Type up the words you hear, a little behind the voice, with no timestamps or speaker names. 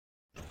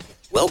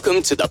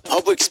Welcome to the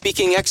Public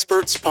Speaking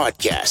Experts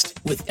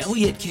Podcast with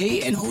Elliot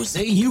Kay and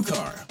Jose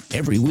Ucar.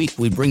 Every week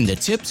we bring the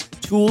tips,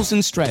 tools,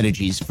 and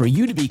strategies for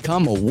you to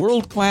become a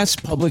world-class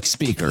public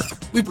speaker.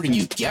 We bring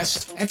you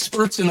guests,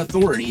 experts, and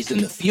authorities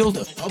in the field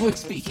of public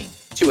speaking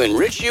to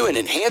enrich you and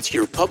enhance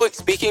your public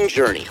speaking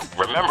journey.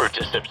 Remember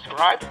to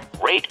subscribe,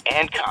 rate,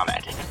 and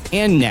comment.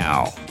 And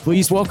now,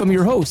 please welcome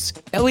your hosts,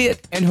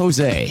 Elliot and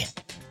Jose.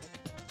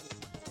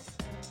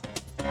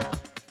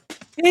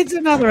 It's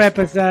another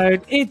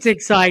episode. It's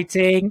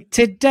exciting.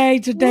 Today,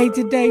 we're going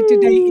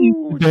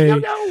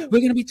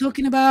to be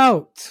talking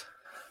about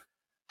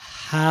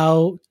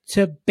how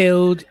to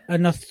build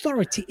an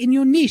authority in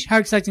your niche. How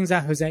exciting is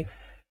that, Jose?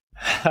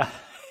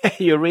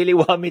 You really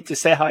want me to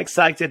say how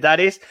excited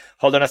that is?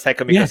 Hold on a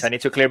second, because Yes. I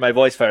need to clear my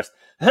voice first.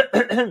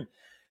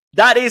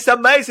 That is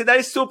amazing. That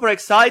is super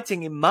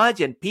exciting.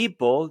 Imagine,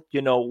 people,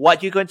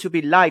 what you're going to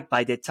be like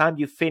by the time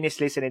you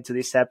finish listening to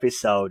this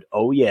episode.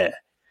 Oh, yeah.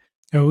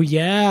 Oh,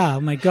 yeah. Oh,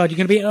 my God. You're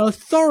going to be an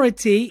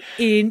authority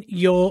in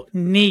your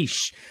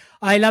niche.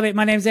 I love it.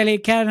 My name's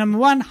Elliot Kay, and I'm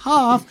one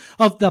half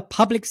of the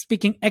Public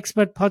Speaking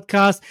Expert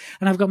Podcast.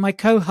 And I've got my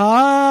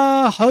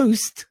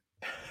co-host,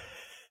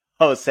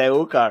 Jose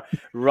Ucar,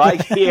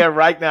 right here,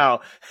 right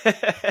now.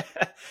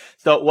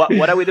 So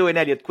what are we doing,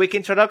 Elliot? Quick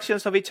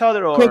introductions of each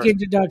other? Or? Quick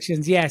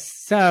introductions. Yes.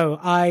 So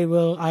I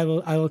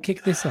will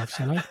kick this off,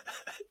 shall I?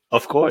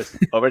 Of course.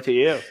 Over to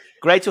you.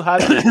 Great to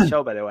have you on the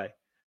show, by the way.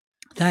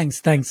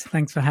 Thanks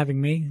for having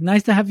me.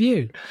 Nice to have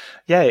you.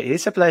 Yeah,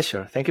 it's a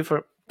pleasure. Thank you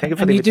for the And you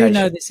invitation. do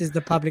know this is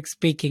the Public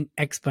Speaking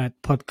Expert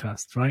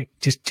Podcast, right?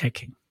 Just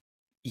checking.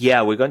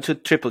 Yeah, we're going to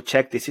triple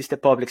check. This is the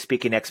Public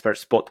Speaking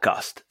Experts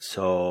Podcast.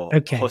 So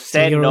Okay, Jose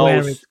so you're aware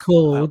knows it's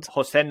called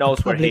Jose knows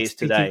the where he Public is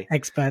Speaking today.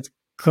 Expert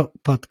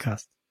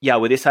Podcast. Yeah,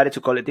 we decided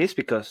to call it this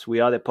because we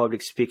are the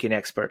public speaking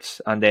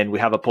experts, and then we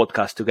have a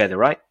podcast together,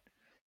 right?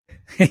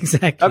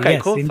 Exactly. Okay,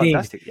 yes, cool, indeed.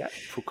 fantastic. Yeah,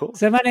 cool.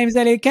 So my name is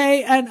Elliot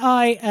Kay, and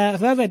I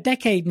have over a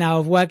decade now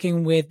of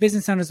working with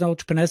business owners and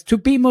entrepreneurs to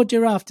be more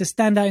giraffe, to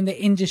stand out in the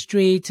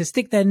industry, to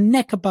stick their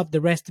neck above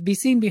the rest, to be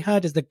seen, be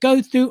heard as the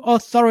go-to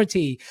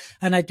authority.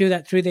 And I do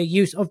that through the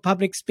use of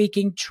public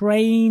speaking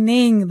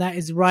training. That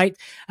is right.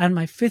 And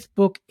my fifth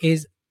book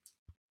is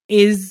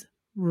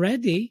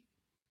ready.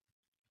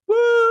 Woo!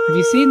 Have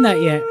you seen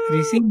that yet? Have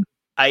you seen?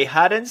 I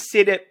hadn't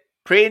seen it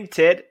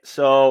printed,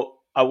 so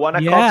I want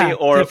a copy.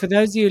 Or So for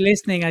those of you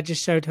listening, I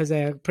just showed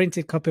Jose a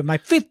printed copy of my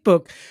fifth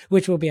book,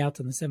 which will be out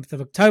on the 7th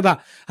of October.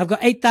 I've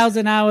got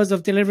 8,000 hours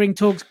of delivering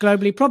talks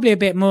globally, probably a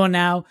bit more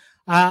now.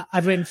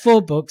 I've written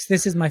 4 books.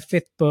 This is my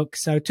 5th book,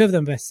 so 2 of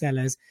them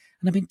bestsellers.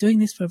 And I've been doing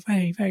this for a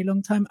very, very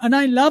long time, and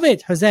I love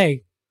it.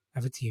 Jose,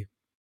 over to you.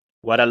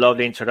 what a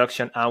lovely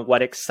introduction. And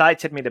what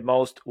excited me the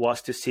most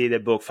was to see the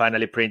book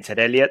finally printed.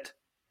 Elliot,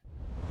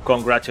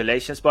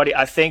 congratulations, buddy.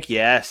 I think,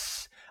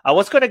 yes. I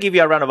was going to give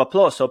you a round of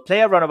applause, so play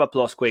a round of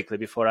applause quickly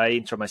before I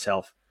intro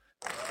myself.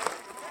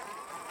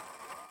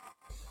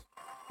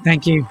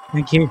 Thank you.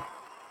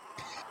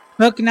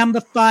 Book number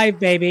 5,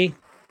 baby.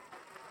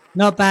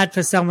 Not bad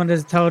for someone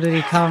that's told that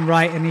he can't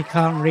write and he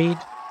can't read.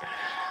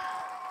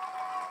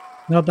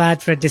 Not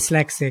bad for a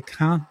dyslexic,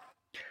 huh?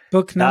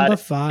 Book number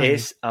 5. That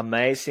is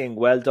amazing.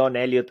 Well done,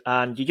 Elliot.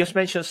 And you just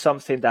mentioned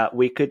something that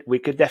we could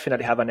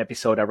definitely have an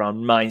episode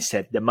around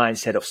mindset, the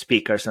mindset of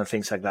speakers and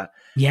things like that.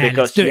 Yeah, Because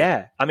let's do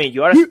it. I mean,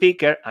 you are a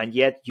speaker and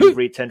yet you've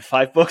written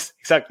 5 books.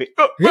 Exactly.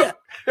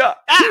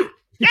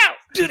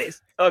 Do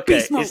this. Okay.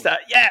 Be smart. Is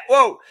that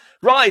whoa.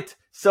 Right.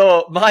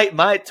 So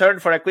my turn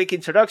for a quick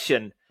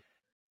introduction.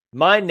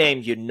 My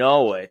name, you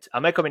know it.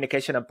 I'm a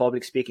communication and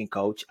public speaking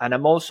coach, and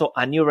I'm also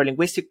a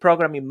neurolinguistic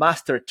programming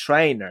master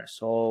trainer.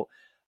 So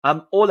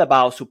I'm all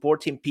about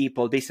supporting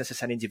people,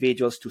 businesses, and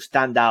individuals to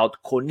stand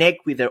out,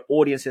 connect with their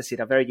audiences in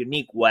a very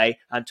unique way,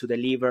 and to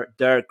deliver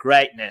their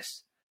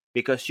greatness.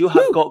 Because you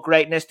have got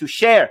greatness to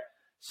share.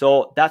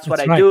 So that's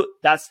what I do.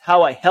 That's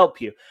how I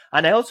help you.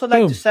 And I also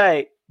like to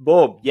say,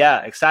 boom,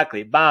 yeah,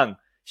 exactly, bang,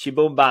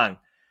 shi-boom, bang.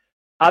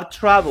 I've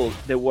traveled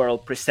the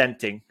world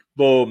presenting,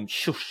 boom,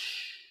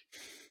 shush.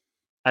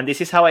 And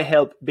this is how I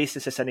help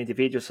businesses and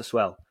individuals as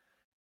well,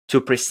 to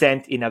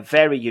present in a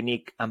very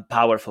unique and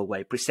powerful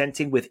way,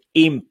 presenting with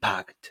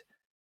impact.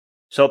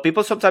 So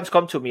people sometimes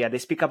come to me and they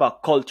speak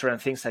about culture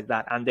and things like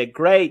that. And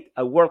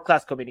a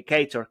world-class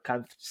communicator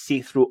can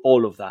see through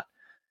all of that.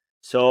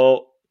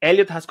 So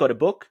Elliot has got a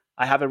book.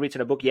 I haven't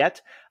written a book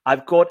yet.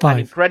 I've got 5. an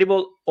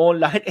incredible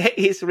online.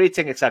 He's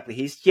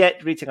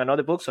yet written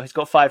another book. So he's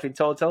got 5 in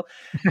total.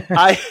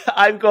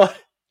 I've got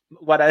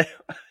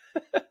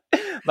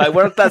my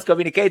world-class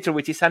communicator,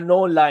 which is an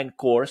online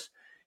course.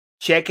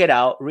 Check it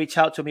out. Reach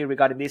out to me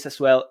regarding this as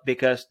well,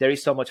 because there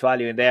is so much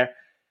value in there.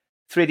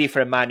 3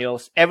 different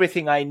manuals.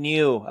 Everything I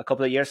knew a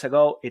couple of years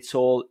ago, it's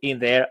all in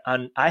there.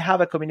 And I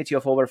have a community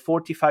of over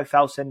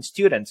 45,000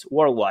 students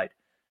worldwide.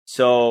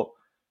 So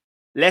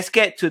let's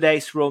get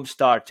today's room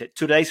started.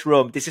 Today's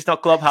room. This is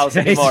not Clubhouse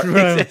Today's anymore.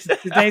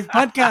 Today's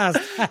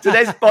podcast.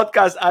 Today's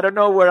podcast. I don't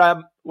know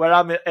where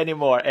I'm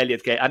anymore,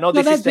 Elliot Kay. I know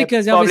this is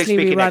because the public obviously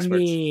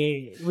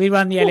speaking we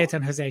run the Elliot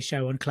and Jose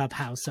show on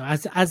Clubhouse. So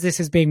as this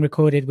is being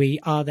recorded, we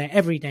are there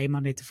every day,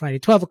 Monday to Friday,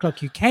 12 o'clock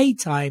UK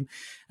time,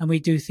 and we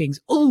do things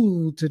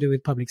all to do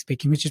with public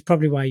speaking, which is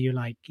probably why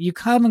you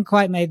haven't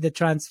quite made the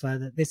transfer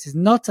that this is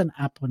not an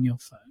app on your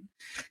phone.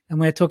 And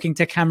we're talking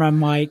to camera and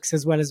mics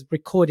as well as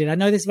recorded. I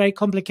know this is very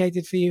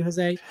complicated for you,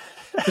 Jose,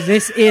 but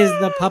this is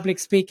the Public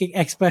Speaking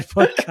Expert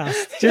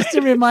Podcast. Just to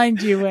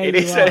remind you where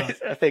you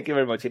are. Thank you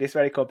very much. It is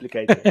very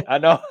complicated. I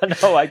know.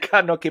 I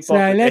cannot keep up. So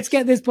let's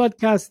get this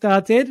podcast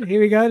started.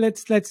 Here we go.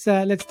 Let's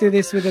do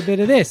this with a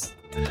bit of this.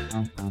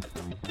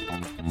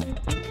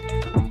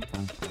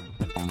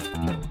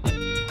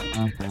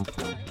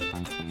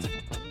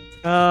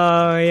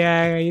 Oh,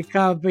 yeah, you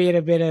can't beat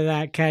a bit of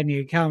that, can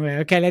you? Can't we?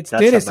 Okay, let's do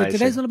this. Amazing. So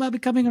today's all about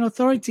becoming an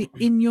authority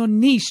in your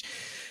niche.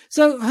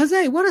 So,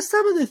 Jose, what are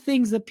some of the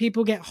things that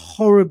people get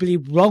horribly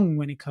wrong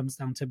when it comes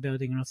down to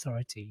building an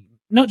authority?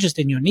 Not just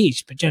in your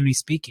niche, but generally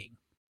speaking.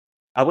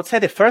 I would say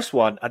the first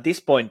one, at this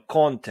point,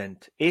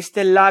 content. Is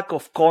the lack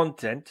of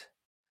content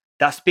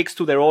that speaks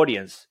to their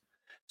audience.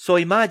 So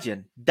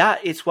imagine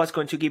that is what's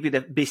going to give you the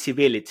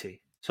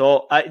visibility.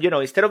 So,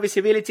 instead of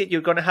visibility,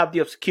 you're going to have the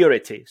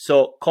obscurity.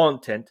 So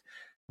content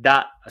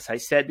that, as I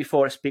said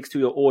before, speaks to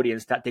your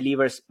audience, that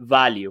delivers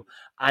value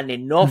and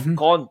enough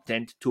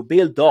content to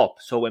build up.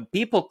 So when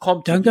people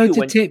come to Don't go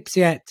to tips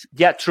yet.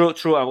 Yeah, true.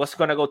 I was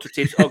going to go to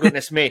tips. Oh,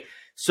 goodness me.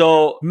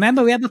 So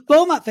remember, we have a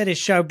format for this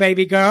show,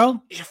 baby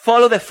girl. You should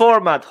follow the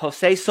format.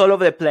 Jose's all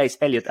over the place.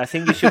 Elliot, I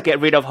think you should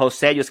get rid of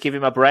Jose. Just give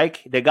him a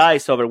break. The guy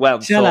is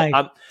overwhelmed. Shall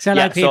I,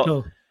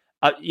 people?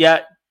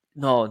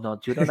 No,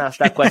 you don't ask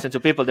that question to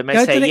people. They may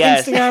Go say to the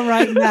yes. Instagram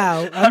right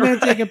now. I'm going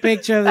to take a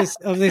picture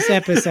of this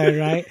episode,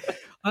 right?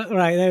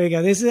 Right, there we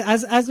go. This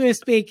is as we're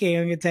speaking.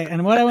 I'm going to take,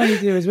 and what I want you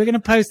to do is we're going to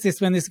post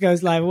this when this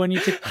goes live. I want you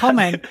to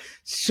comment: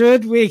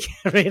 should we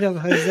get rid of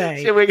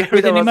Jose? Should we get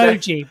rid with of an Jose?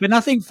 emoji, but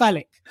nothing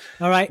phallic?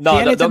 All right. No,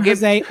 the Elliot and give...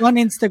 Jose on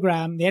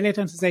Instagram. The Elliot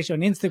and Jose show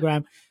on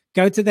Instagram.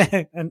 Go to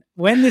there, and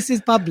when this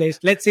is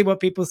published, let's see what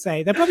people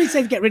say. They'll probably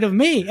say, "Get rid of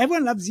me."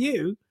 Everyone loves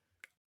you.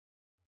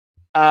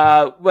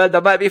 Well,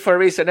 that might be for a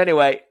reason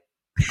anyway.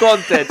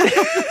 Content.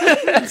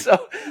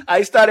 So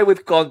I started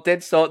with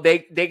content. So they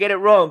get it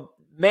wrong.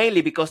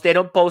 Mainly because they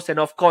don't post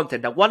enough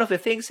content. And one of the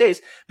things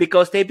is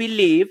because they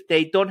believe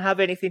they don't have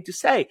anything to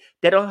say.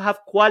 They don't have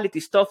quality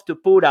stuff to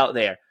put out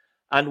there.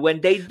 And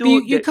when they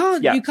do... You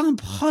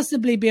can't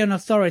possibly be an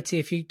authority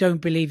if you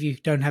don't believe you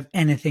don't have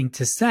anything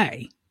to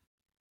say.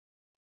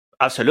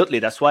 Absolutely.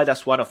 That's why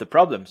that's one of the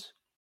problems.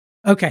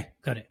 Okay,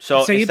 got it.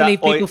 So you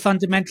believe people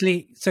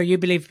fundamentally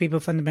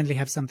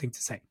have something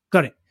to say.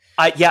 Got it.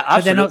 Yeah, absolutely.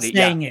 But they're not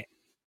saying it.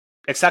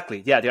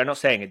 Exactly. Yeah, they're not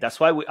saying it. That's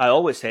why I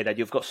always say that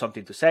you've got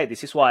something to say.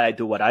 This is why I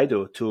do what I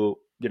do to,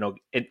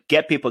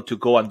 get people to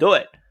go and do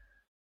it.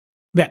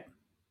 Yeah.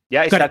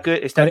 Yeah. Is that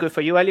good? Is that good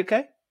for you,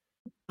 Elliot?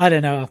 I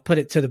don't know. I'll put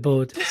it to the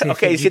board.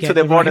 Okay, is it to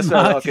the board as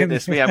well? Oh,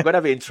 goodness me. I'm going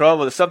to be in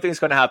trouble. Something's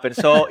going to happen.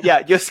 So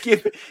yeah, just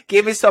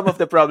give me some of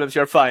the problems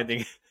you're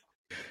finding.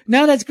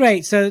 No, that's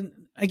great. So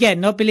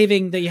again, not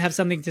believing that you have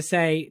something to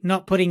say,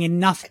 not putting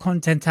enough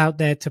content out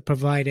there to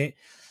provide it.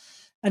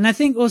 And I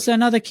think also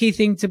another key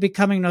thing to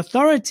becoming an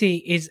authority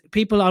is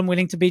people aren't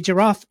willing to be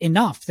giraffe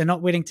enough. They're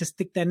not willing to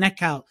stick their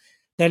neck out.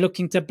 They're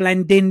looking to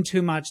blend in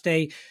too much.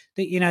 They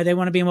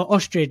want to be more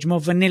ostrich, more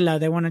vanilla.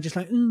 They want to just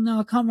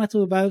no, I can't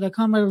rattle about. I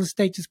can't rattle the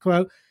status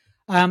quo.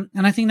 And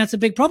I think that's a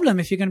big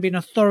problem if you're going to be an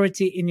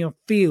authority in your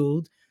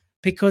field,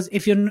 because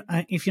if you're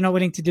not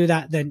willing to do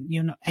that, then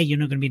you're not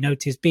going to be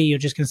noticed. B, you're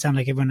just going to sound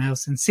like everyone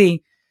else. And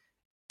C,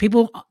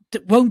 people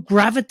won't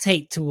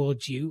gravitate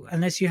towards you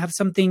unless you have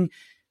something.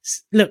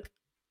 Look.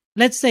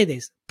 Let's say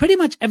this. Pretty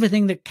much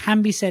everything that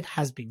can be said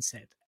has been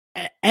said.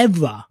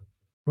 Ever.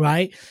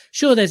 Right?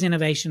 Sure, there's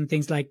innovation,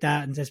 things like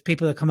that, and there's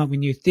people that come up with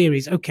new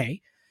theories.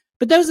 Okay.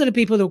 But those are the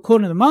people that will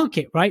corner the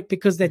market, right?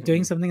 Because they're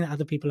doing something that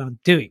other people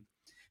aren't doing.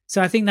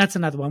 So I think that's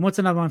another one. What's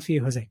another one for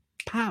you, Jose?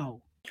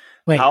 Pow.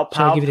 Wait, pow,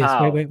 shall I give you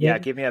this? Wait. Yeah,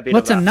 give me a bit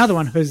What's of that. Another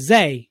one,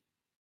 Jose?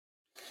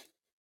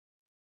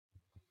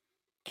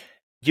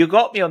 You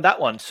got me on that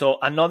one. So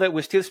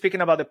we're still speaking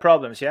about the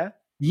problems, yeah?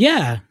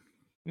 Yeah.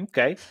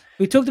 Okay.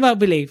 We talked about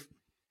belief.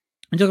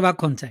 We talked about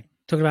content.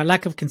 We talked about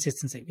lack of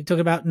consistency. We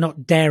talked about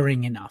not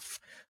daring enough,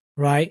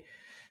 right?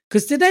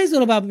 Because today's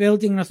all about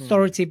building an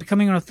authority,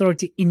 becoming an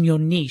authority in your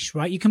niche,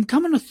 right? You can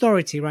become an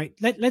authority, right?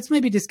 Let's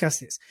maybe discuss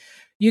this.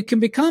 You can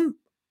become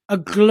a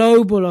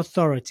global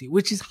authority,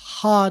 which is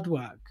hard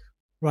work,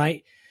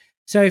 right?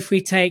 So if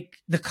we take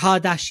the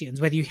Kardashians,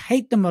 whether you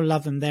hate them or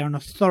love them, they're an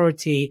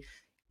authority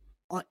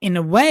in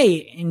a way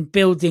in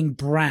building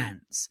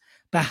brands.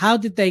 But how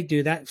did they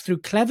do that?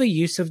 Through clever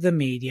use of the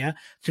media,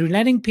 through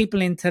letting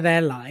people into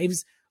their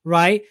lives,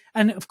 right?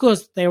 And of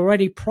course, they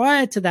already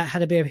prior to that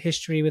had a bit of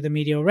history with the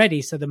media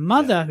already. So the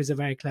mother, who's a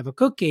very clever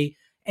cookie,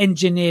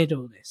 engineered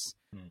all this,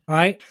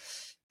 right?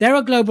 They're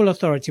a global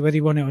authority, whether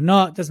you want it or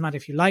not. Doesn't matter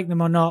if you like them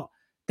or not.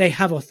 They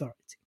have authority.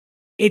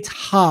 it's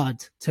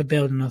hard to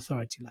build an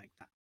authority like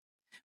that.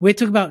 We're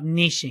talking about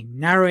niching,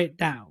 narrow it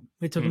down.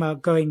 We're talking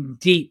about going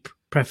deep,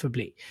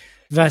 preferably,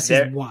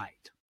 versus wide.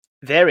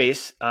 There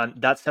is, and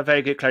that's a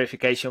very good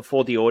clarification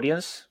for the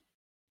audience.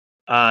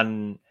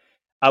 And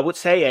I would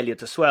say,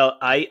 Elliot, as well,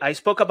 I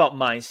spoke about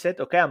mindset,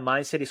 okay? And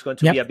mindset is going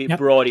to be a bit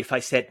broad if I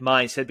said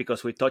mindset,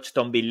 because we touched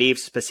on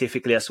beliefs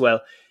specifically as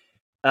well.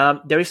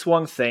 There is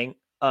one thing,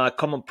 a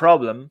common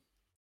problem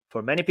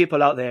for many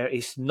people out there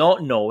is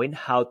not knowing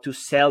how to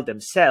sell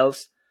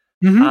themselves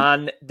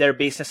and their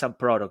business and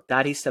product.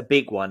 That is a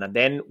big one. And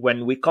then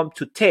when we come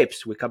to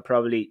tips, we can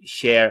probably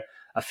share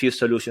a few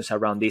solutions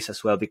around this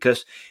as well,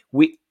 because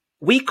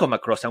we come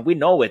across, and we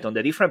know it on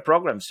the different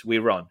programs we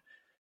run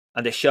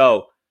and the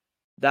show,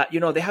 that,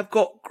 they have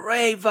got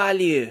great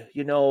value,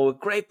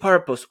 great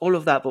purpose, all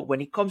of that. But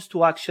when it comes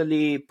to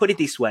actually, put it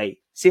this way,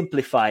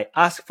 simplify,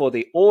 ask for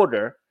the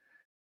order,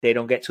 they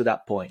don't get to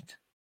that point.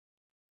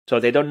 So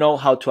they don't know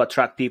how to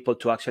attract people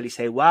to actually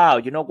say, wow,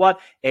 you know what?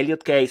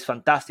 Elliot Kay is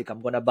fantastic.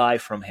 I'm going to buy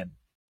from him.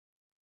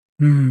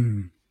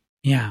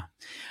 Yeah.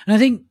 And I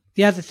think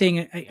the other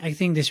thing, I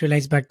think this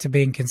relates back to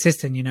being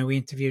consistent. We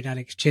interviewed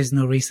Alex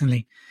Chisnell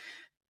recently,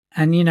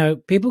 and,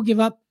 people give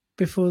up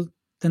before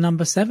the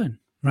number 7,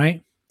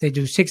 right? They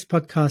do 6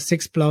 podcasts,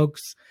 6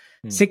 blogs,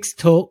 6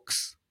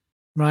 talks,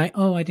 right?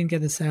 Oh, I didn't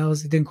get the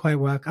sales. It didn't quite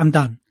work. I'm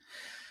done.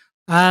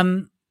 I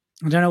don't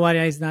know why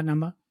there is that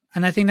number.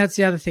 And I think that's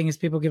the other thing, is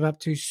people give up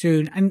too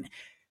soon and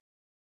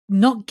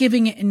not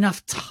giving it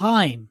enough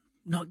time,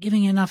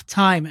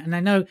 And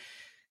I know,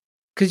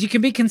 because you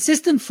can be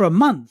consistent for a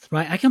month,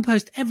 right? I can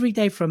post every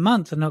day for a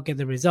month and not get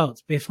the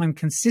results. But if I'm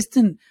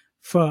consistent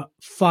for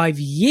 5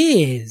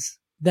 years,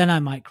 then I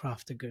might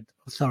craft a good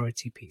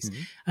authority piece.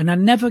 And I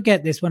never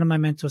get this. One of my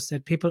mentors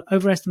said, people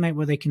overestimate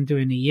what they can do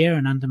in a year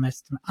and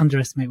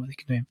underestimate what they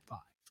can do in 5.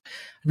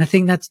 And I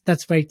think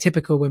that's very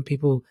typical when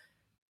people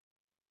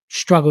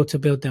struggle to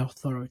build their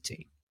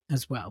authority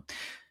as well.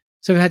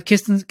 So we've had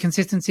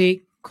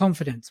consistency,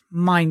 confidence,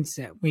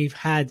 mindset. We've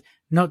had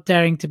not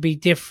daring to be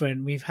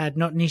different. We've had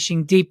not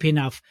niching deep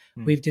enough.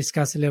 We've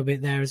discussed a little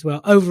bit there as well.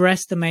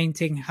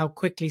 Overestimating how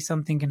quickly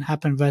something can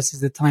happen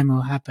versus the time it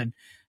will happen.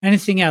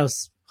 Anything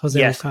else, Jose?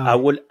 Yes, I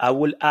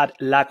will add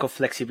lack of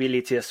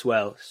flexibility as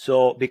well.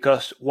 So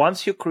because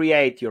once you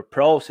create your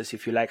process,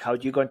 if you like, how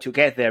you're going to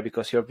get there,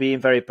 because you're being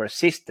very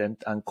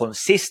persistent and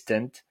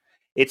consistent,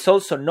 it's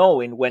also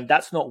knowing when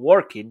that's not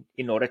working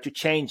in order to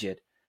change it.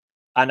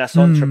 And as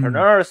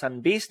entrepreneurs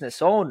and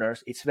business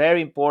owners, it's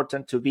very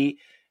important to be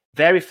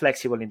very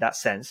flexible in that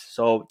sense.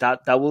 So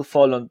that will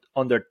fall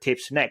under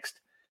tips next.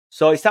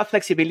 So it's that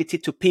flexibility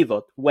to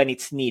pivot when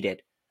it's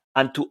needed,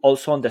 and to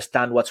also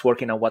understand what's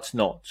working and what's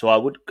not. So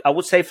I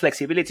would say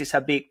flexibility is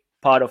a big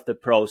part of the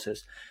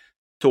process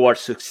towards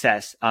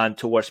success and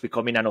towards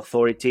becoming an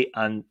authority,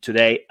 and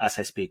today as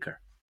a speaker.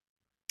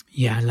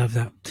 Yeah, I love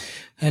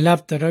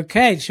that.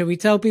 Okay, shall we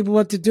tell people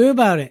what to do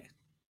about it?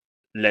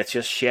 Let's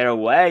just share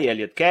away,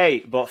 Elliot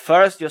Kay. But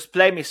first, just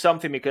play me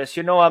something, because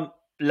I'm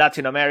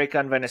Latin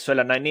American,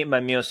 Venezuelan. I need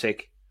my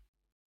music.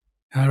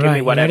 All Give right,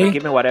 me whatever. ready?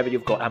 Give me whatever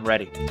you've got. I'm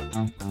ready.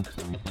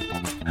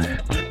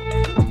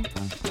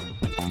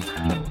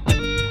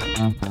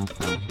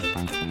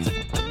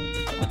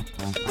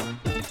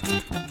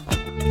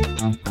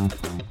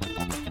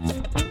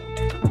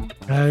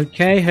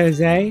 Okay,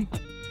 Jose.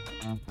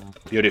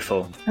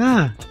 Beautiful.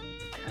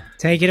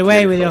 Take it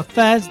away with your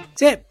first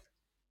tip.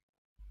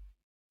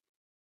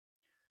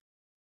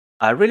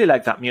 I really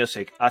like that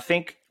music. I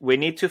think we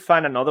need to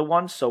find another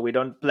one so we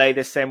don't play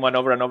the same one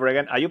over and over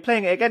again. Are you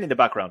playing it again in the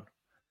background?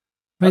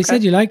 Well, you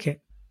said you like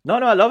it. No,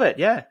 I love it.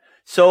 Yeah.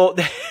 So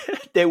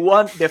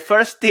the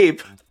first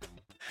tip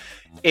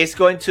is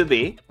going to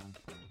be.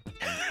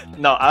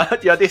 No,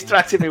 you're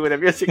distracting me with the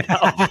music now.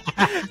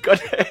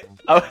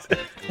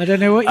 I don't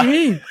know what you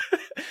mean.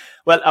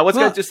 Well, I was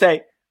going to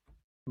say,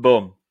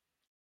 boom,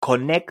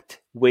 connect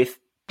with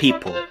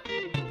people.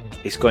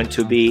 It's going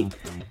to be.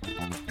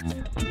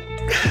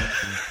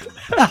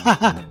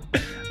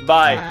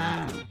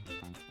 Bye.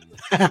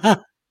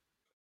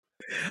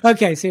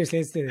 Okay, seriously,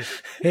 let's do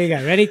this. Here you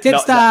go. Ready?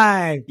 Tips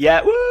time.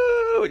 Yeah.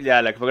 Woo!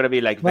 Yeah, we're gonna be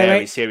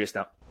very serious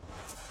now.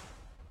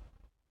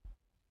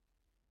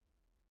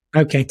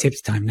 Okay,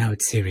 tips time. Now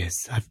it's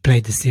serious. I've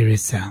played the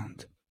serious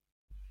sound.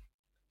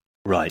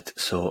 Right.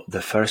 So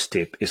the first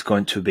tip is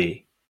going to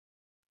be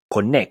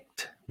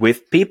connect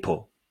with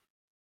people.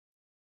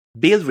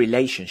 Build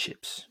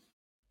relationships.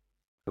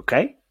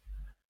 Okay?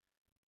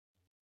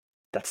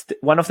 That's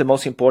one of the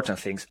most important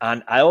things.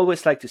 And I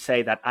always like to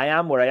say that I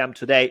am where I am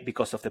today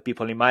because of the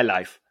people in my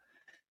life.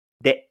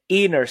 The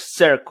inner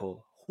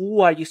circle. Who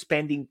are you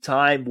spending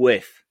time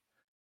with?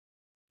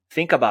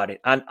 Think about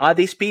it. And are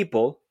these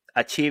people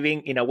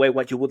achieving in a way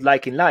what you would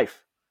like in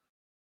life?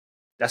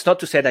 That's not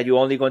to say that you're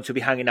only going to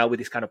be hanging out with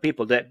these kind of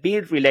people. That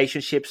build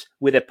relationships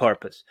with a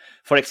purpose.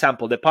 For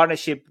example, the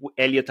partnership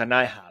Elliot and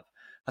I have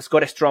has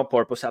got a strong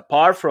purpose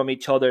apart from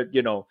each other,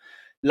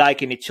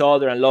 liking each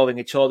other and loving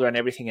each other and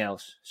everything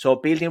else. So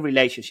building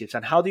relationships.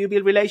 And how do you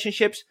build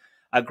relationships?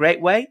 A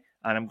great way,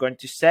 and I'm going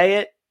to say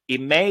it,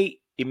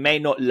 it may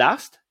not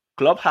last.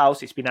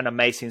 Clubhouse has been an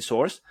amazing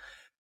source.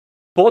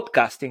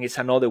 Podcasting is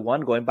another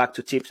one, going back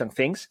to tips and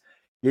things.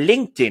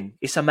 LinkedIn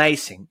is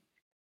amazing.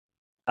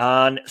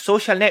 And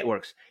social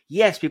networks.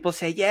 Yes, people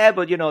say, yeah,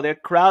 but they're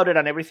crowded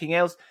and everything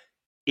else.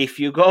 If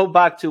you go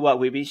back to what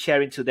we've been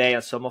sharing today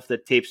and some of the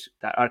tips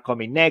that are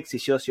coming next,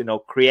 it's just,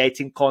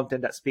 creating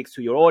content that speaks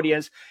to your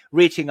audience,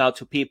 reaching out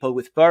to people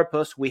with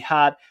purpose. We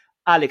had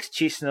Alex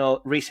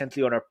Chisnell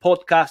recently on our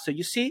podcast. So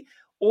you see,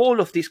 all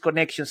of these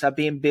connections are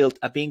being built,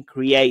 are being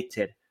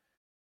created.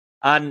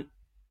 And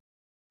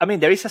I mean,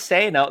 there is a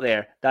saying out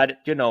there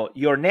that,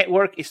 your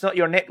network is not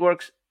your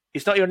networks.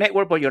 It's not your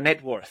network, but your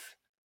net worth.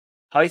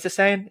 How is the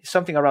saying? It's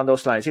something around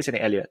those lines, isn't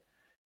it, Elliot?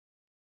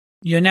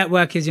 Your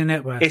network is your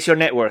net worth. It's your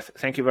net worth.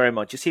 Thank you very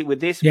much. You see, with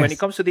this, when it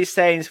comes to these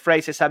sayings,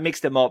 phrases, I mix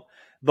them up.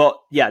 But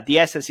yeah, the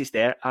essence is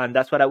there. And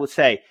that's what I would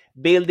say.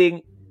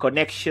 Building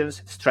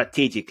connections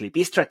strategically.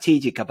 Be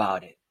strategic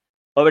about it.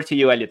 Over to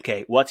you, Elliot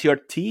Kay. What's your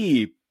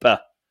tip?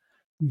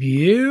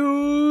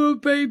 You,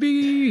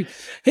 baby.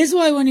 Here's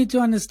what I want you to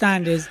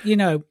understand is,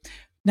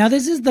 now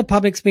this is the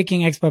Public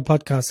Speaking Expert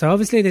podcast. So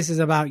obviously this is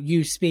about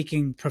you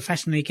speaking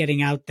professionally,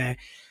 getting out there.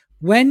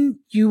 When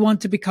you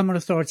want to become an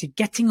authority,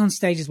 getting on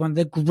stage is one of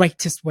the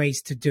greatest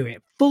ways to do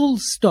it. Full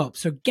stop.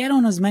 So get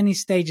on as many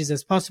stages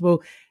as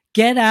possible.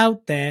 Get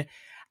out there.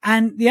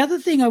 And the other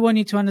thing I want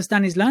you to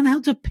understand is learn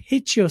how to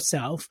pitch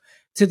yourself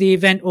to the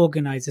event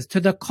organizers, to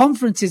the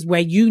conferences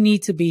where you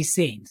need to be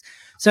seen.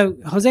 So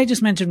Jose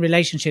just mentioned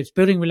relationships,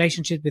 building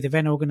relationships with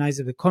event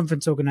organizers, with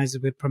conference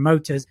organizers, with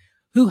promoters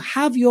who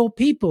have your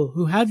people,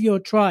 who have your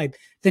tribe,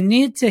 that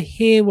need to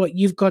hear what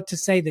you've got to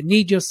say, that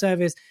need your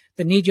service,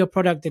 that need your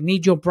product, that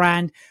need your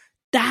brand.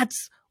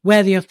 That's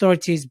where the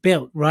authority is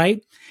built,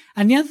 right?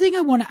 And the other thing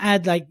I want to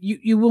add, like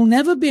you will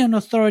never be an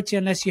authority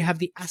unless you have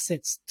the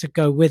assets to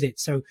go with it.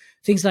 So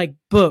things like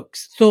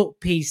books, thought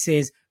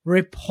pieces,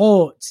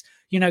 reports,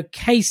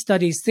 case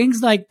studies,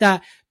 things like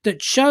that,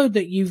 that show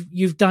that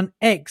you've done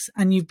X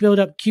and you've built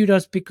up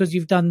kudos because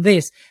you've done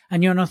this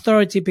and you're an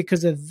authority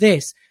because of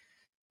this.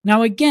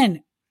 Now,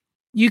 again,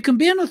 you can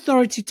be an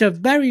authority to a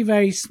very,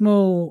 very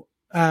small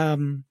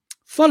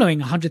following,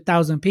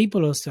 100,000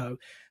 people or so.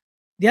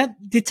 Yeah,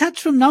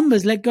 detach from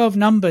numbers, let go of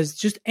numbers.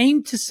 Just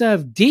aim to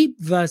serve deep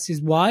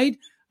versus wide,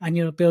 and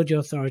you'll build your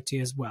authority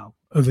as well.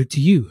 Over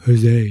to you,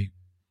 Jose.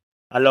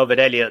 I love it,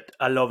 Elliot.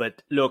 I love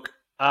it. Look,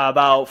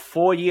 about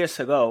 4 years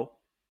ago,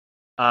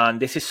 and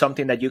this is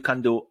something that you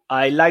can do,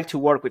 I like to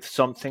work with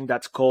something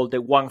that's called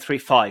the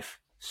 135.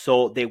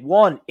 So the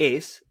one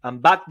is,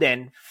 and back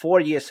then, 4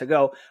 years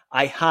ago,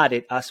 I had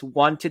it as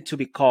wanted to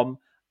become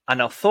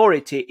an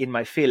authority in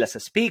my field as a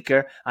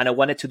speaker, and I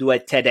wanted to do a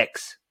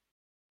TEDx.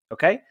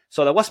 Okay?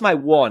 So that was my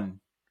one.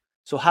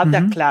 So have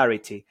that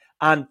clarity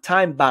and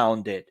time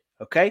bounded.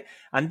 Okay?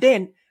 And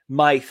then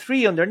my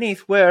three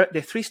underneath were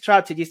the three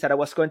strategies that I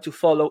was going to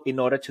follow in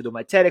order to do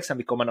my TEDx and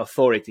become an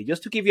authority,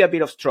 just to give you a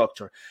bit of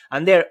structure.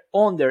 And there,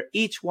 under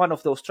each one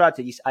of those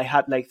strategies, I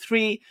had like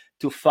 3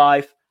 to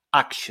 5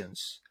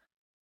 actions.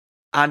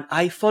 And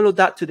I followed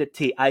that to the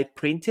T. I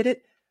printed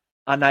it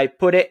and I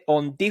put it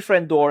on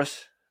different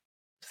doors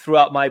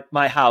throughout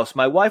my house.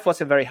 My wife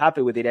wasn't very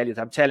happy with it, Elliot,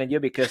 I'm telling you,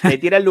 because they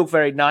didn't look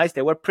very nice.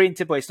 They were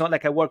printed, but it's not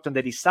like I worked on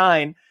the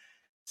design.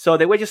 So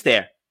they were just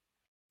there.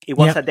 It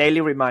was a daily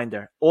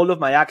reminder. All of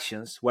my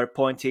actions were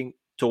pointing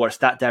towards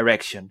that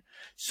direction.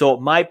 So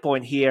my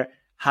point here,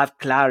 have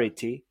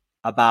clarity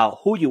about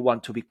who you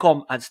want to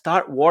become and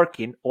start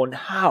working on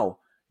how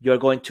you're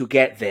going to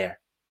get there.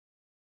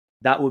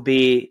 That would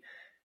be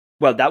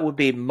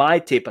my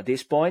tip at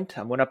this point.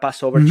 I'm going to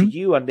pass over to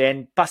you and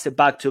then pass it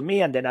back to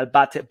me, and then I'll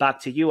bat it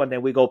back to you, and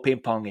then we go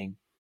ping-ponging.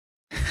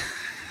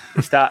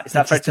 Is that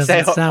fair to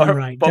say?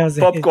 Right,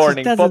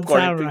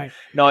 popcorning. Right.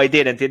 No, it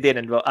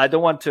didn't. Well, I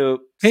don't want to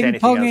say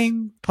anything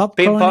else.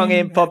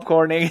 Ping-ponging,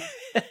 popcorning.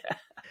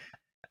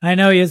 I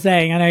know what you're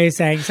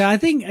saying. So I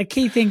think a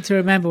key thing to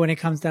remember when it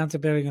comes down to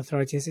building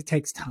authority is it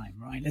takes time,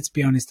 right? Let's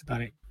be honest about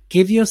it.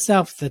 Give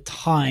yourself the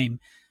time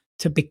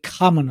to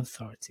become an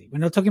authority. We're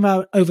not talking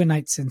about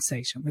overnight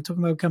sensation. We're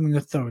talking about becoming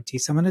authority,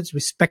 someone that's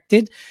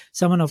respected,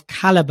 someone of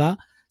caliber,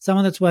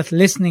 someone that's worth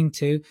listening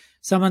to,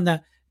 someone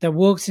that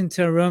walks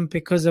into a room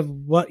because of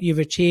what you've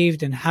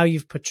achieved and how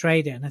you've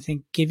portrayed it. And I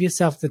think give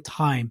yourself the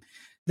time.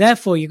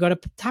 Therefore, you've got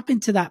to tap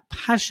into that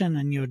passion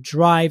and your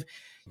drive,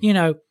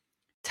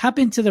 tap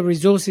into the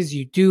resources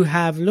you do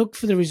have, look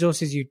for the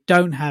resources you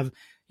don't have,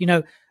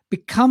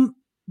 become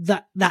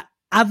that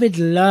avid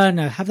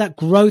learner, have that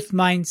growth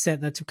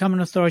mindset that to become an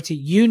authority,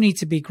 you need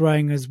to be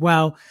growing as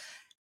well,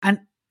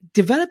 and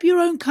develop your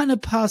own kind of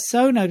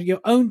persona, your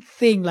own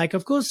thing. Like,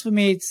 of course, for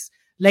me, it's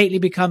lately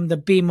become the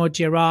Be More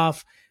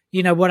Giraffe.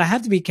 What I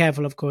have to be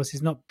careful, of course,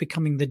 is not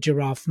becoming the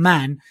giraffe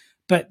man,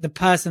 but the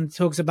person that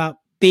talks about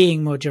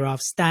being more giraffe,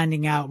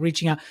 standing out,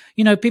 reaching out.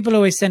 People are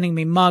always sending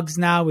me mugs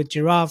now with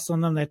giraffes on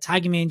them. They're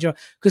tagging me in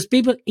giraffe because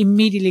people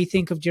immediately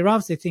think of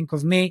giraffes. They think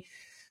of me.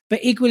 But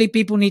equally,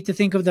 people need to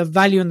think of the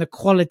value and the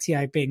quality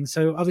I bring.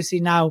 So obviously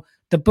now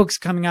the book's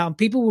coming out and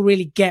people will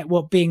really get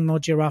what Being More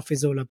Giraffe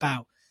is all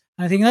about.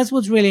 And I think that's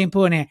what's really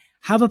important here.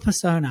 Have a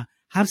persona,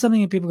 Have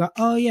something that people go,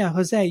 oh yeah,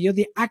 Jose, you're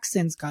the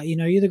accents guy. You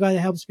know, you're the guy that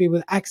helps people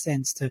with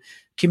accents to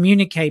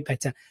communicate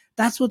better.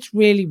 That's what's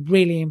really,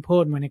 really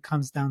important when it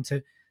comes down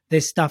to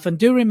this stuff. And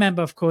do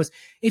remember, of course,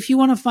 if you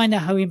want to find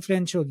out how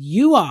influential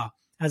you are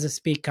as a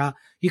speaker,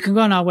 you can go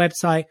on our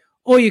website,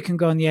 or you can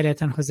go on the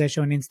Elliot and Jose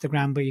show on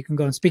Instagram, but you can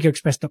go on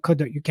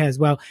speakerexpress.co.uk as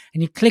well.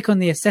 And you click on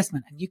the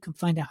assessment and you can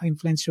find out how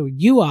influential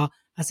you are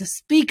as a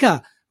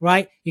speaker,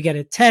 right? You get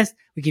a test.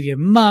 We give you a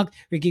mug.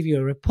 We give you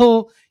a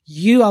report.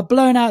 You are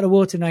blown out of the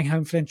water knowing how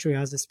influential you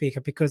are as a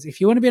speaker, because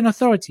if you want to be an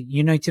authority,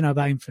 you need to know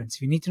about influence.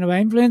 If you need to know about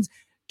influence,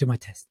 do my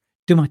test.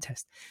 Do my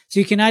test. So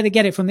you can either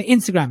get it from the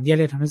Instagram, the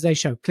Elliot and Jose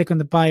show, click on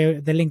the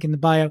bio, the link in the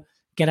bio,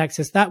 get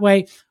access that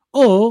way,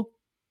 or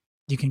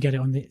you can get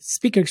it on the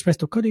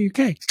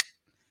speakerexpress.co.uk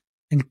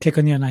and click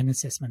on the online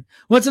assessment.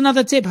 What's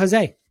another tip,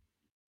 Jose?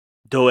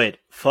 Do it.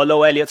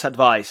 Follow Elliot's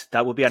advice.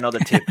 That would be another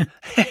tip.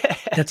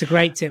 That's a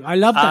great tip. I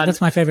love that.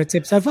 That's my favorite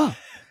tip so far.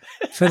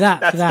 For that.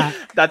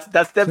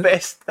 That's the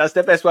best. That's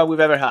the best one we've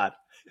ever had.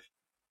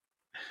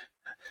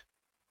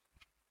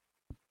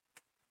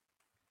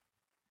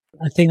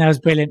 I think that was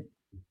brilliant.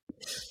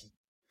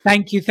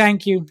 Thank you.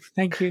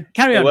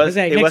 Carry on,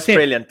 Jose. It was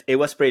brilliant. It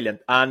was brilliant.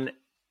 And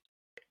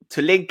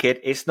to link it,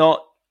 it's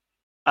not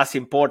as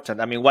important.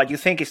 I mean, what you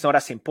think is not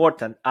as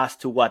important as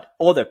to what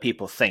other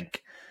people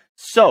think.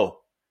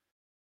 So,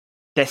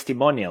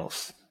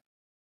 testimonials.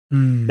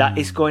 That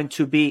is going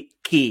to be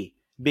key,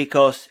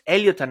 because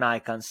Elliot and I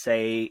can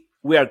say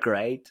we are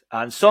great,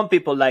 and some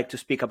people like to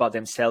speak about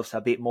themselves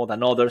a bit more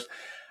than others.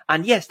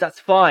 And yes, that's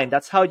fine.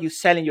 That's how you're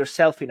selling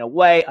yourself in a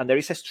way, and there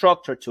is a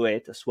structure to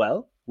it as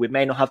well. We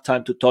may not have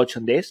time to touch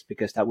on this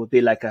because that would be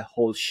like a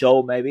whole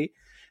show maybe.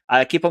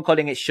 I keep on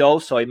calling it show,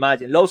 so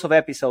imagine loads of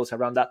episodes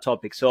around that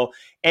topic. So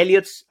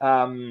Elliot's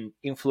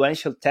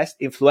influencer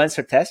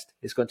test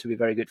is going to be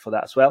very good for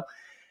that as well.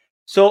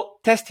 So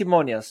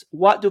testimonials,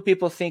 what do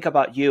people think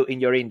about you in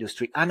your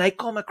industry? And I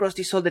come across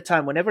this all the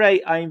time. Whenever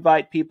I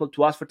invite people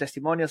to ask for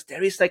testimonials,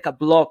 there is like a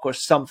block or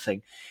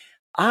something.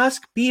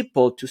 Ask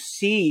people to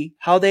see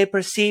how they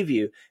perceive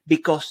you,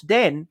 because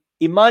then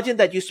imagine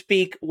that you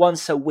speak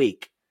once a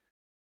week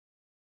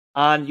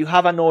and you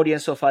have an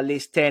audience of at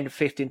least 10,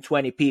 15,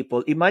 20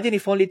 people. Imagine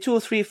if only 2,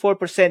 3,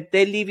 4%,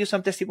 they leave you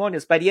some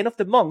testimonials. By the end of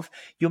the month,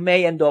 you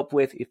may end up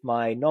with, if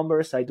I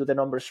do the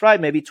numbers right,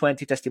 maybe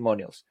 20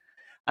 testimonials.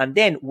 And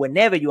then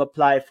whenever you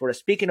apply for a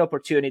speaking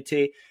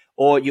opportunity,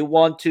 or you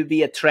want to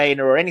be a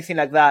trainer or anything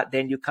like that,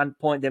 then you can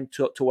point them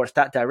towards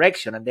that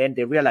direction. And then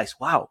they realize,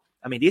 wow,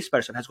 I mean, this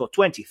person has got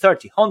 20,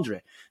 30,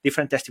 100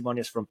 different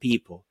testimonials from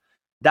people.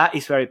 That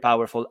is very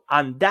powerful.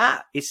 And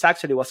that is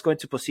actually what's going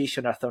to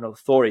position as an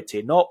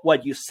authority, not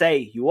what you say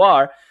you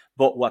are,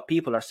 but what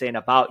people are saying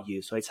about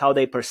you. So it's how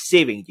they're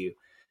perceiving you.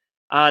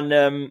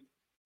 And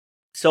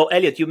so,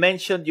 Elliot, you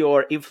mentioned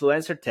your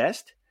influencer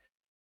test.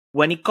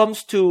 When it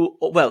comes to,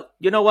 well,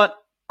 you know what?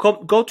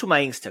 Go to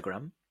my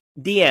Instagram,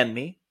 DM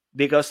me,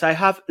 because I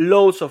have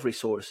loads of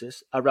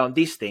resources around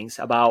these things,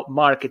 about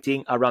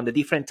marketing, around the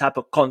different type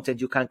of content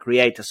you can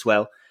create as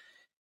well.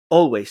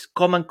 Always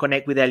come and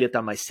connect with Elliot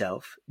and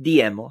myself.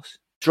 DM us,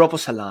 drop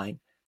us a line,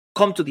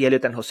 come to the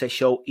Elliot and Jose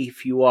show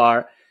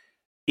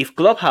if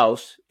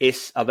Clubhouse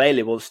is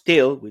available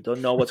still. We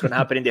don't know what's going to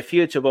happen in the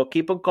future, but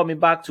keep on coming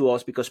back to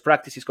us, because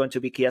practice is going to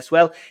be key as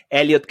well.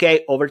 Elliot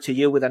K, over to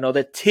you with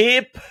another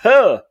tip.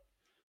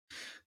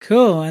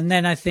 Cool. And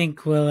then I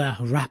think we'll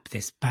wrap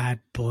this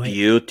bad boy.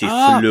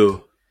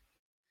 Beautiful.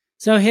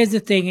 So here's the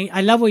thing.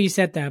 I love what you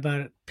said there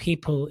about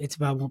people. It's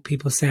about what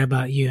people say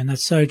about you. And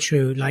that's so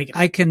true. Like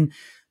I can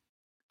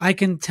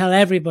tell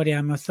everybody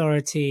I'm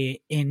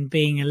authority in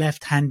being a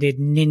left-handed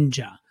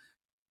ninja,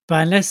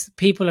 but unless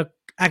people are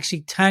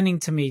actually turning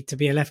to me to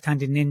be a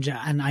left-handed ninja,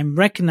 and I'm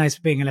recognized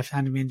for being a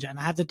left-handed ninja, and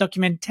I have the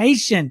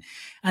documentation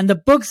and the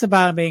books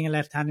about being a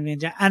left-handed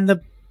ninja, and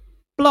the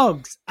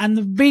blogs and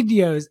the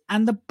videos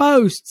and the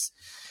posts,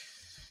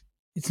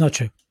 it's not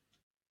true.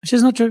 It's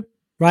just not true,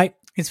 right?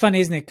 It's funny,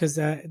 isn't it? Because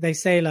they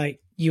say,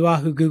 like, you are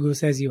who Google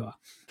says you are,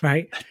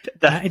 right?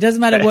 It doesn't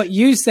matter what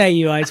you say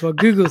you are, it's what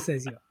Google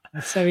says you are.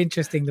 That's so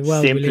interesting, the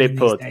world Simply we live in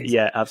put, these days.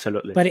 yeah,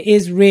 absolutely. But it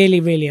is really,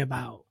 really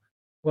about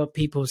what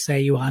people say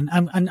you are.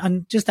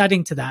 And just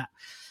adding to that,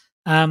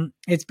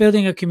 it's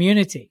building a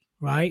community,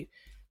 right?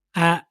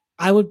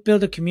 I would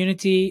build a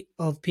community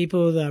of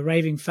people that are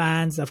raving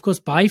fans, of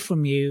course, buy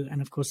from you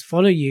and, of course,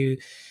 follow you,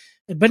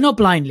 but not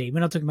blindly.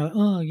 We're not talking about,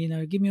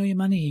 give me all your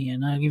money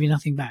and I'll give you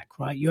nothing back,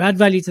 right? You add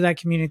value to that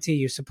community,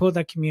 you support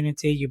that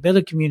community, you build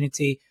a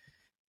community,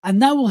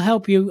 and that will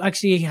help you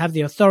actually have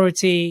the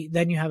authority.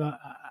 Then you have a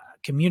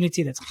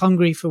community that's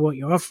hungry for what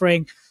you're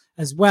offering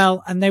as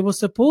well, and they will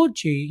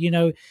support you. You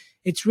know,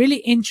 it's really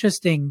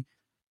interesting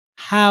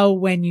how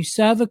when you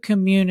serve a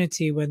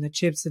community, when the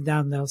chips are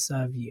down, they'll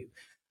serve you.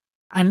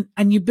 And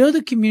you build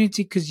a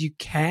community because you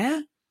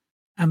care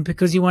and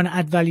because you want to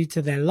add value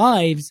to their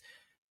lives,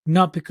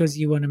 not because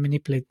you want to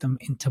manipulate them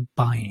into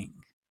buying,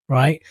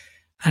 right?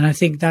 And I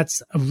think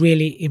that's a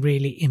really,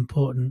 really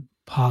important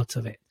part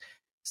of it.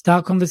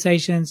 Start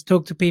conversations,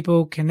 talk to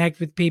people, connect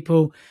with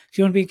people. If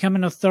you want to become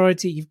an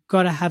authority, you've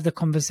got to have the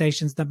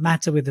conversations that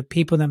matter with the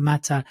people that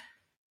matter.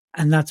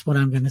 And that's what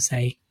I'm going to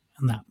say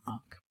on that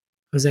mark.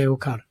 Jose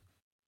Ocar.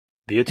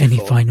 Beautiful.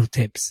 Any final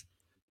tips?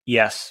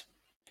 Yes.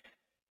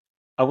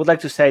 I would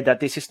like to say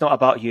that this is not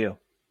about you.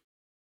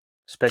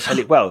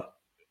 Especially,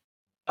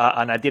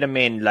 and I didn't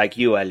mean like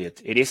you,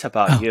 Elliot. It is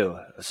about you.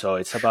 So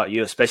it's about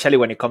you, especially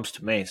when it comes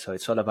to me. So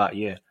it's all about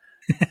you.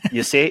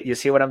 You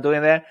see what I'm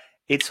doing there?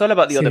 It's all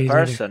about the other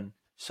person.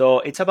 So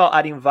it's about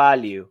adding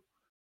value,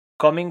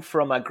 coming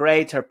from a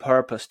greater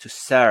purpose to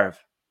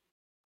serve.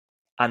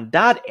 And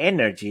that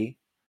energy,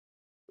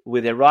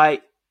 with the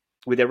right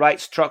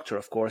structure,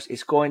 of course,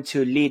 is going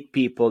to lead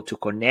people to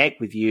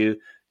connect with you,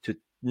 to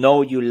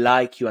know you,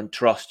 like you, and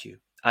trust you.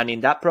 And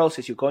in that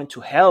process, you're going to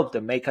help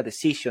them make a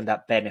decision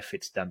that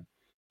benefits them.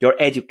 You're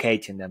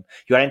educating them.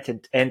 You are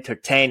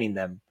entertaining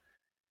them.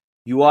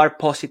 You are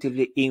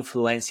positively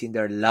influencing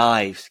their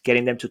lives,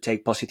 getting them to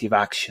take positive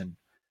action.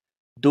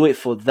 Do it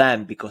for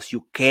them because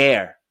you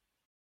care.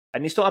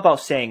 And it's not about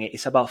saying it,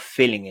 it's about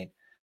feeling it.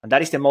 And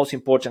that is the most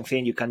important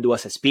thing you can do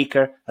as a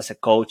speaker, as a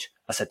coach,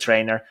 as a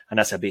trainer, and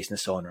as a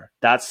business owner.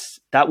 That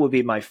would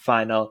be my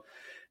final,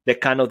 the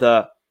kind of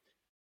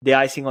the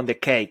icing on the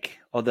cake,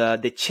 or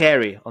the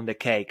cherry on the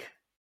cake,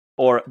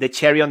 or the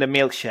cherry on the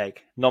milkshake.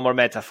 No more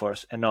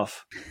metaphors,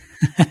 enough.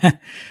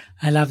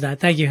 I love that.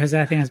 Thank you, Jose.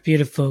 I think that's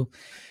beautiful.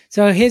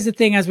 So here's the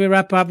thing as we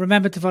wrap up.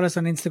 Remember to follow us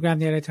on Instagram,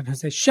 The Elliot and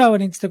Jose Show on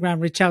Instagram.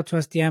 Reach out to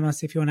us, DM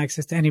us if you want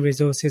access to any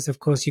resources. Of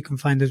course, you can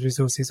find those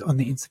resources on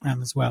the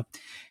Instagram as well.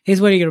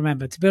 Here's what you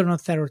remember. To build an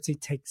authority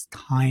takes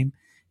time,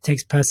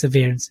 takes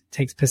perseverance,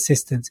 takes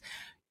persistence.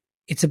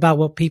 It's about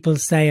what people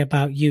say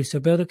about you.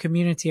 So build a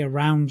community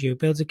around you.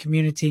 Build a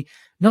community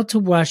not to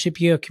worship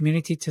you, a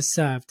community to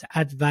serve, to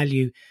add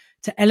value,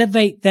 to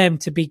elevate them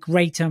to be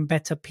greater and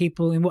better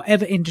people in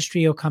whatever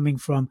industry you're coming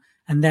from.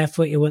 And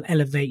therefore, it will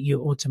elevate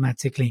you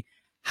automatically.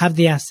 Have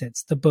the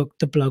assets, the book,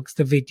 the blogs,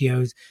 the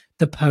videos,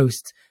 the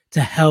posts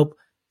to help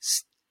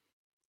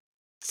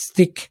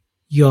stick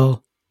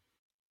your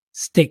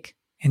stick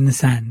in the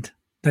sand.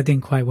 That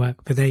didn't quite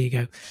work, but there you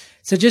go.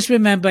 So just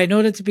remember, in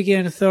order to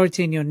begin an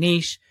authority in your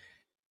niche,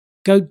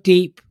 go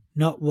deep,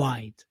 not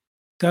wide.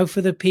 Go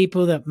for the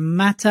people that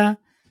matter.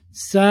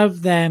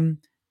 Serve them.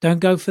 Don't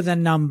go for the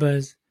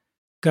numbers.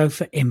 Go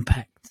for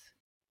impact.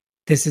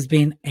 This has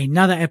been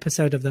another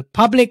episode of the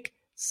Public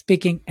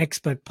Speaking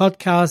Expert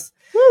Podcast.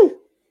 Woo!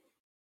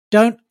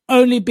 Don't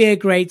only be a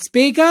great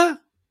speaker,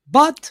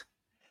 but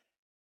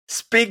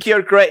speak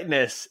your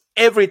greatness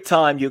every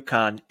time you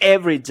can,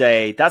 every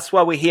day. That's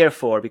what we're here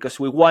for, because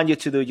we want you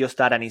to do just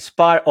that and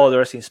inspire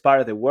others,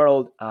 inspire the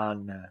world,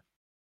 and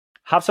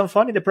have some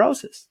fun in the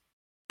process.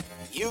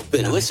 You've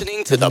been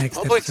listening to the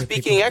Public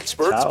Speaking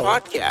Experts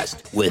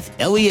Podcast with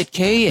Elliot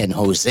Kay and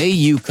Jose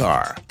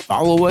Ucar.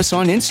 Follow us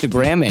on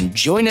Instagram and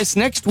join us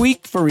next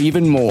week for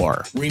even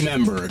more.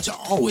 Remember to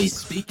always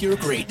speak your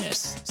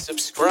greatness.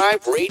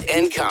 Subscribe, rate,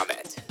 and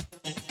comment.